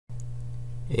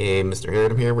Hey, Mr.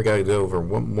 Harridan here. We got to go over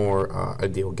one more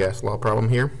ideal gas law problem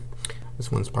here.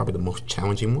 This one's probably the most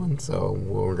challenging one, so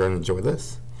we're going to enjoy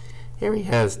this. Here he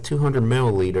has 200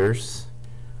 milliliters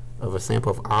of a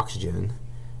sample of oxygen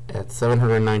at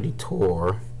 790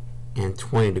 torr and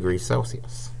 20 degrees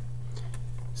Celsius.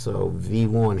 So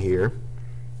V1 here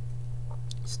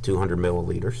is 200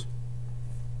 milliliters.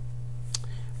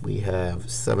 We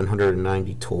have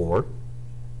 790 torr,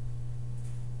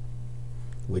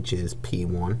 which is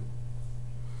P1,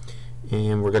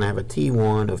 and we're going to have a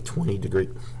T1 of 20 degrees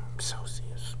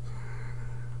Celsius,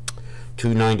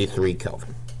 293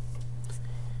 Kelvin.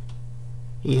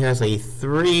 He has a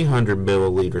 300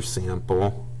 milliliter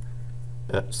sample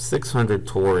at 600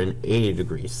 torr and 80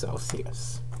 degrees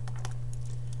Celsius.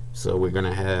 So we're going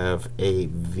to have a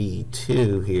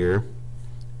V2 here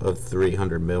of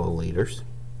 300 milliliters,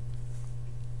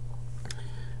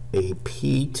 a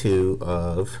P2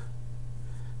 of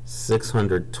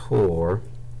 600 torr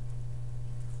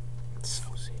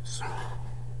Celsius.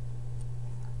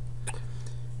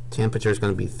 Temperature is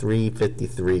going to be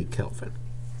 353 Kelvin.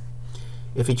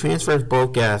 If he transfers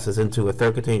both gases into a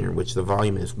third container, which the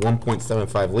volume is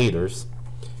 1.75 liters,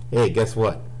 hey, guess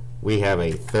what? We have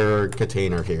a third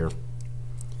container here.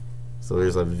 So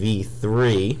there's a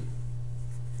V3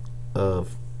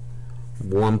 of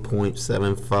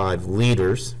 1.75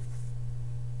 liters.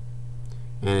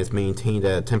 And it's maintained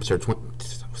at a temperature of 20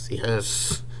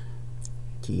 Celsius.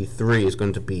 T3 is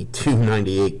going to be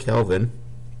 298 Kelvin.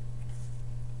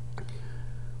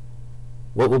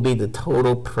 What will be the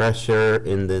total pressure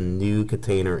in the new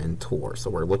container in torr?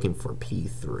 So we're looking for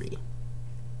P3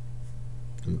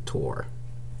 in torr.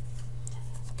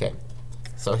 Okay,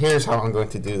 so here's how I'm going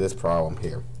to do this problem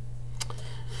here.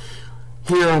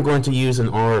 Here I'm going to use an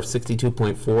R of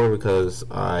 62.4 because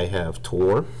I have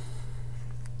torr.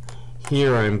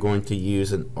 Here I'm going to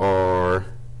use an R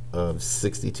of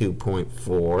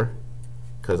 62.4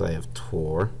 because I have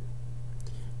torr.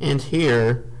 And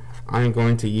here I'm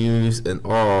going to use an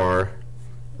R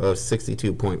of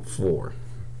 62.4.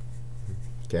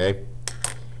 Okay?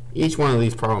 Each one of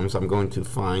these problems I'm going to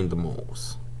find the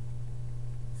moles.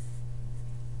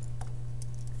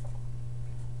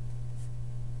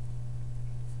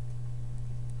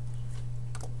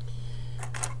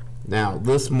 Now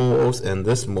this moles and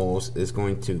this moles is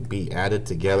going to be added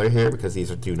together here because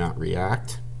these do not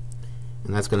react,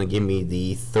 and that's going to give me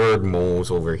the third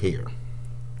moles over here,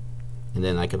 and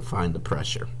then I can find the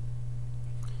pressure.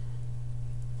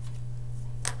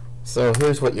 So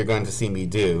here's what you're going to see me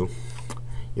do.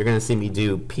 You're going to see me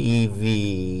do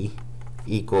PV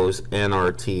equals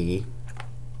nRT.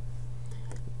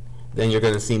 Then you're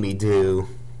going to see me do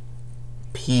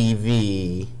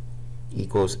PV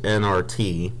equals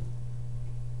nRT.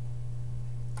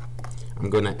 I'm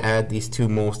going to add these two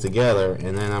moles together,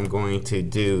 and then I'm going to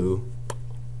do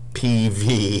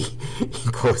PV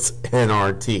equals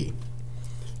nRT.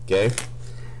 Okay?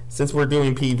 Since we're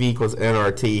doing PV equals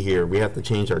nRT here, we have to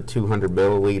change our 200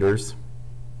 milliliters.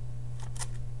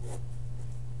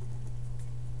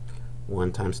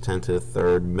 1 times 10 to the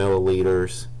third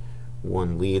milliliters,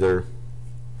 1 liter,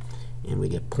 and we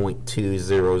get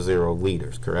 0.200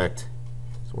 liters, correct?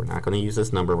 So we're not going to use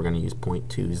this number, we're going to use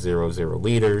 0.200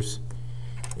 liters.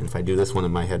 And if I do this one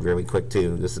in my head really quick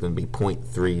too, this is going to be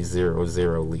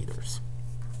 0.300 liters.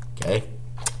 Okay?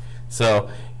 So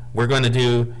we're going to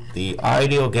do the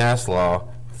ideal gas law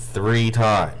 3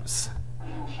 times.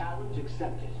 Challenge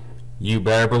accepted. You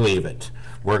better believe it.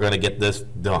 We're going to get this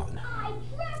done. I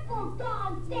triple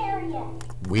dog dare you.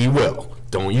 We will.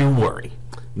 Don't you worry.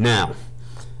 Now,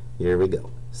 here we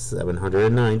go.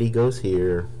 790 goes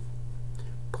here.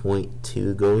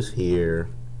 0.2 goes here.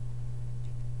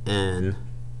 And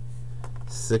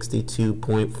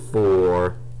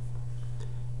 62.4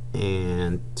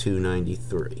 and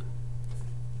 293.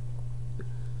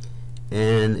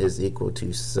 N is equal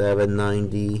to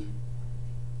 790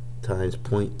 times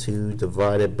 0.2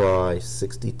 divided by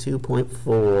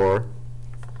 62.4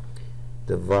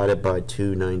 divided by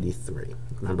 293.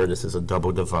 Remember, this is a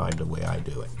double divide the way I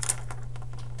do it.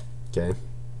 Okay?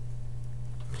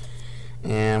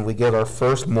 And we get our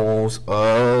first moles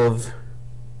of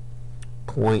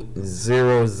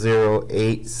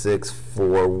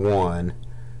 0.008641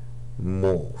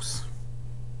 moles.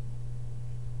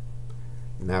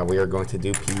 Now we are going to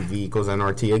do PV equals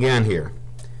nRT again here.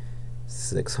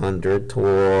 600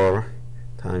 torr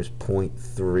times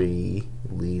 0.3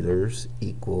 liters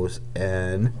equals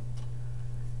N.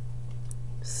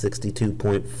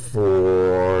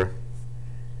 62.4,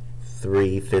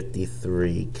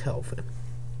 353 Kelvin.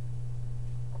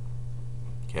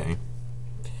 Okay.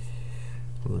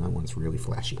 Well, that one's really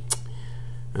flashy.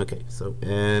 Okay, so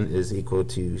n is equal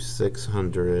to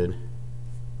 600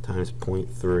 times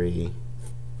 0.3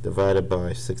 divided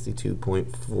by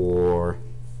 62.4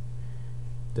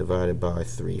 divided by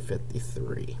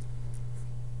 353.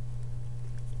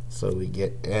 So we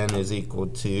get n is equal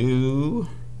to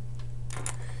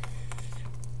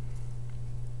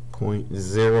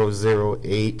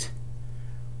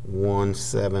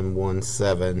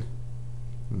 0.0081717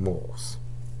 moles.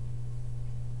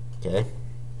 Okay.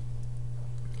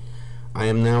 I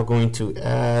am now going to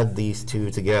add these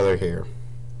two together here.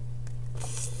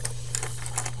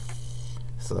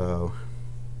 So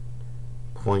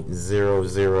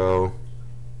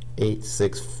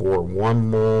 0.008641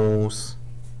 moles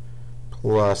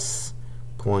plus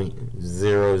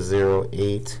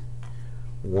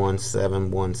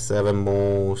 0.0081717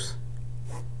 moles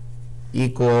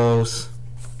equals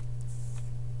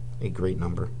a great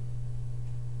number.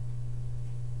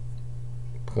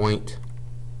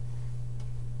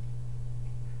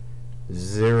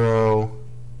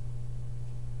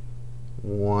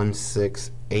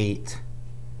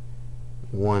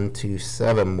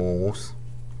 moles.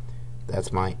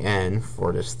 That's my N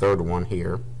for this third one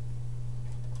here.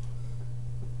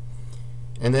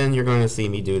 And then you're going to see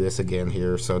me do this again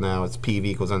here. So now it's PV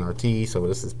equals nRT. So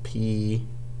this is P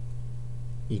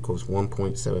equals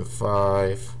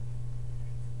 1.75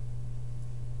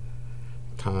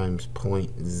 times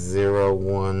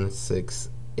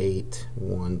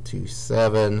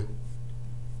 0.0168127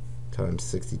 times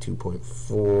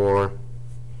 62.4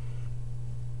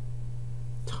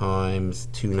 times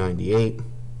 298.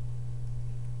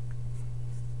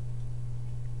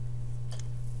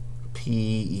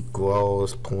 P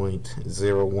equals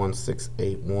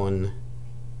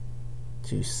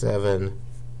 0.0168127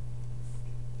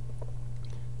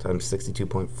 times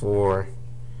 62.4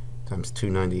 times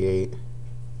 298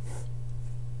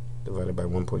 divided by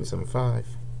 1.75.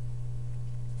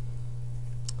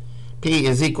 P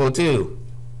is equal to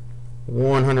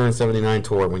 179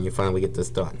 torr when you finally get this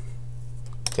done.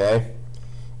 Okay?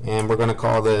 And we're going to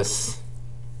call this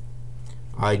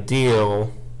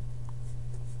ideal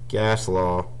gas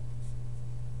law.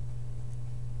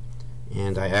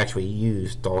 And I actually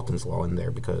used Dalton's law in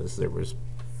there because there was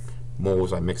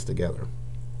moles I mixed together.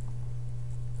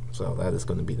 So that is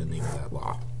going to be the name of that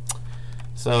law.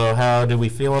 So how do we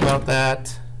feel about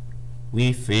that?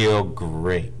 We feel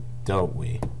great, don't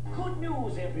we? Good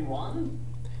news, everyone.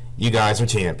 You guys are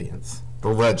champions. The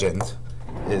legend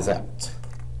is out.